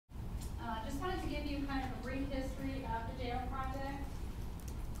give you kind of a brief history of the jail project,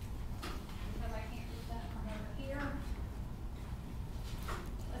 because I can't read that from over here.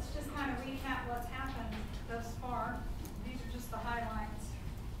 Let's just kind of recap what's happened thus far. These are just the highlights.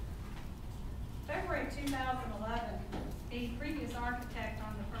 February 2011, the previous architect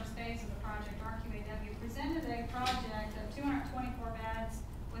on the first phase of the project, RQAW, presented a project of 224 beds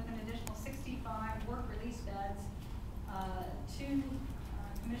with an additional 65 work release beds to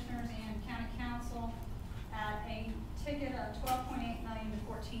commissioners and county council at a ticket of $12.8 million to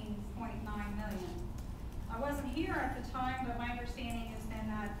 $14.9 million. I wasn't here at the time, but my understanding has been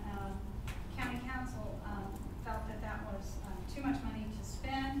that county council felt that that was too much money to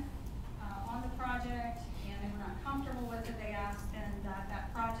spend on the project, and they were not comfortable with it. They asked then that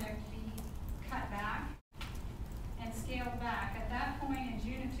that project be cut back and scaled back. At that point in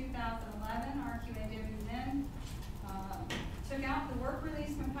June of 2011, RQAW then took out the work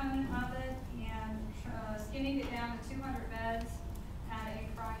release component of it and skinnied it down to 200 beds at a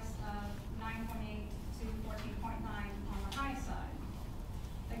price of $9.8 to $14.9 on the high side.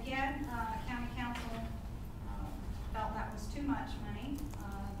 Again, county council felt that was too much money.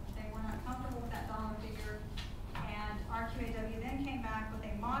 They were not comfortable with that dollar figure, and RQAW then came back with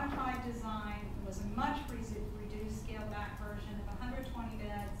a modified design. It was a much reduced, scaled back version of 120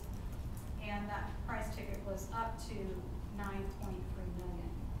 beds, and that price ticket was up to $9.3 million.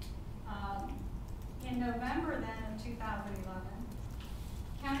 In November then of 2011,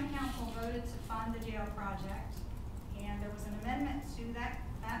 County Council voted to fund the jail project, and there was an amendment to that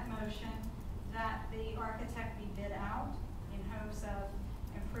motion that the architect be bid out in hopes of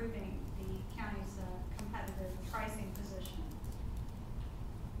improving the county's competitive pricing position.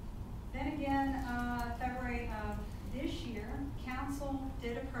 Then again, February of this year, Council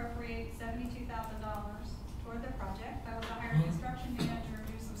did appropriate $72,000 toward the project. That was to hire a construction manager,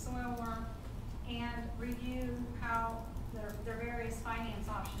 do some soil work, and review how their various finance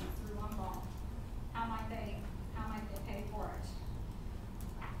options through Lombard. How might they pay for it?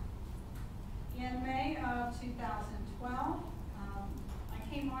 In May of 2012, I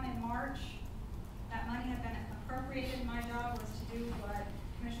came on in March. That money had been appropriated. My job was to do what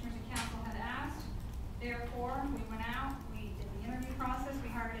commissioners and council had asked. Therefore, we went out, we did the interview process, we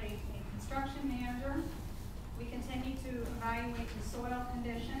hired a construction manager. We continued to evaluate the soil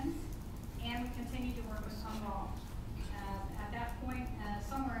conditions, and we continued to work with Lombard. At that point,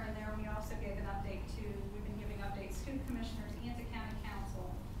 somewhere in there, we also gave an update we've been giving updates to commissioners and to county council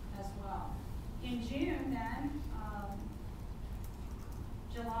as well. In June then,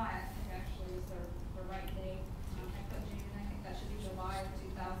 July, I think actually is the right date. I put June, I think that should be July of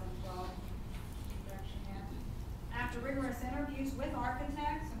 2012. After rigorous interviews with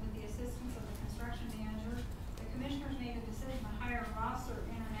architects and with the assistance of the construction manager, the commissioners made a decision to hire Rosser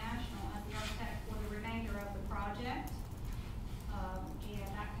International as the architect for the remainder of the project. And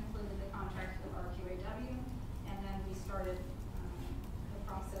that concluded the contract with RQAW, and then we started the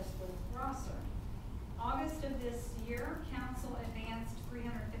process with Rosser. August of this year, council advanced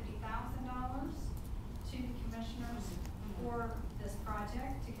 $350,000 to the commissioners for this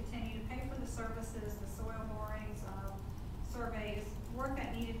project to continue to pay for the services, the soil borings, surveys, work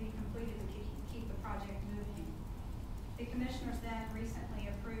that needed to be completed to keep the project moving. The commissioners then recently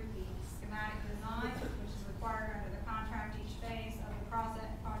approved the schematic design, which is required under the contract. Each phase of the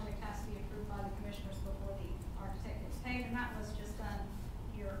project has to be approved by the commissioners before the architect gets paid, and that was just done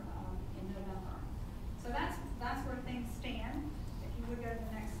here in November. So that's where things stand. If you would go to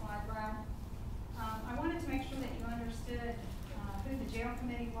the next slide, Brad. I wanted to make sure that you understood who the jail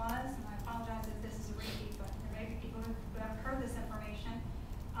committee was, and I apologize if this is a repeat, but there may be people who haven't heard this information.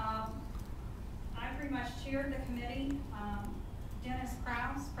 I pretty much chaired the committee. Dennis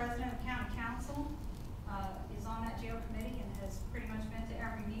Krause, president of county council, is on that jail committee and has pretty much been to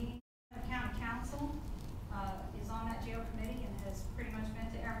every meeting. The county council is on that jail committee and has pretty much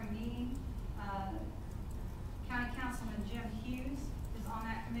been to every meeting. County Councilman Jim Hughes is on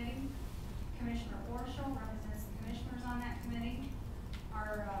that committee. Commissioner Orschel represents the commissioners on that committee.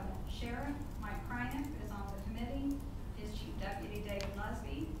 Our sheriff, Mike Kreinick, is on the committee. His chief deputy, David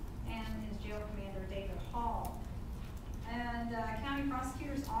Lusby, and his jail commander, David Hall. And county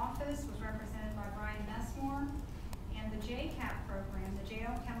prosecutor's office was represented by Brian Messmore. And the JCAP program, the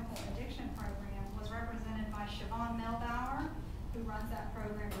Jail Chemical Addiction Program, was represented by Siobhan Melbauer, who runs that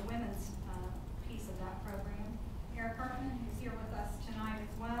program, the women's piece of that program. Eric Hartman, who's here with us tonight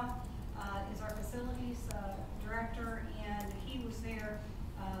as well, is our facilities director, and he was there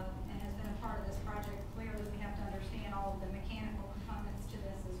and has been a part of this project. Clearly, we have to understand all of the mechanical components to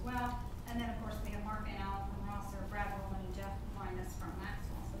this as well. And then, of course, we have Mark and Allen from Rosser, Brad Roman, and Jeff Linus from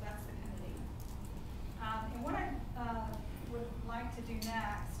Maxwell. So that's the committee.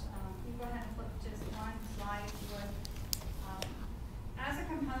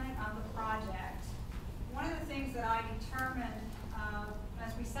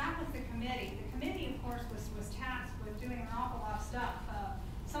 committee. The committee, of course, was tasked with doing an awful lot of stuff.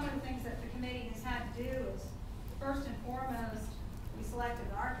 Some of the things that the committee has had to do is, first and foremost, we selected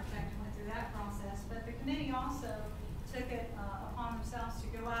an architect and went through that process, but the committee also took it upon themselves to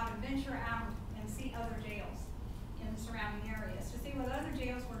go out and venture out and see other jails in the surrounding areas, to see what other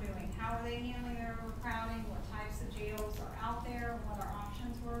jails were doing, how are they handling their overcrowding, what types of jails are out there, what our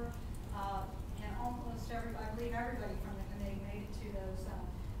options were. And almost I believe everybody from the committee made it to those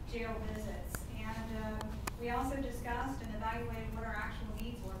jail visits. And we also discussed and evaluated what our actual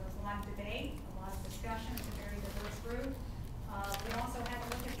needs were. There was a lot of debate, a lot of discussion. It's a very diverse group. We also had to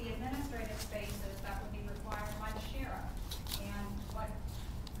look at the administrative spaces that would be required by the sheriff. And what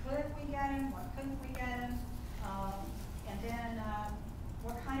could we get in, what couldn't we get in, and then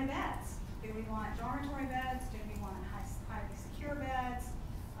what kind of beds. Do we want dormitory beds? Do we want highly secure beds?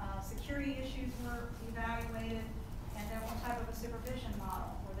 Security issues were evaluated, and then what type of a supervision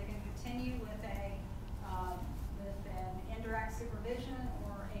model. Were they going to continue with an indirect supervision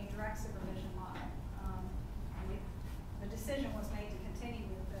or a direct supervision model? The decision was made to continue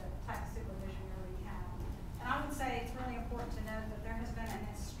with the type of supervision we already have. And I would say it's really important to note that there has been an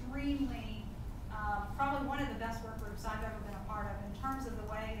extremely, probably one of the best work groups I've ever been a part of in terms of the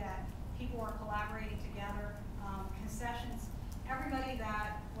way that people are collaborating together, concessions. Everybody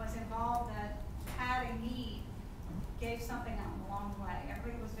that was involved that had a need gave something out along the way.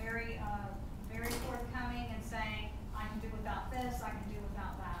 Everybody was very, very forthcoming and saying, I can do without this, I can do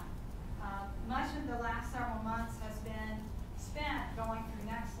without that. Much of the last several months has been spent going through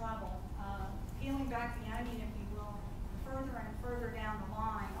next level, peeling back the onion, if you will, further and further down the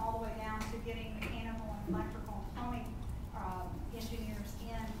line, all the way down to getting mechanical and electrical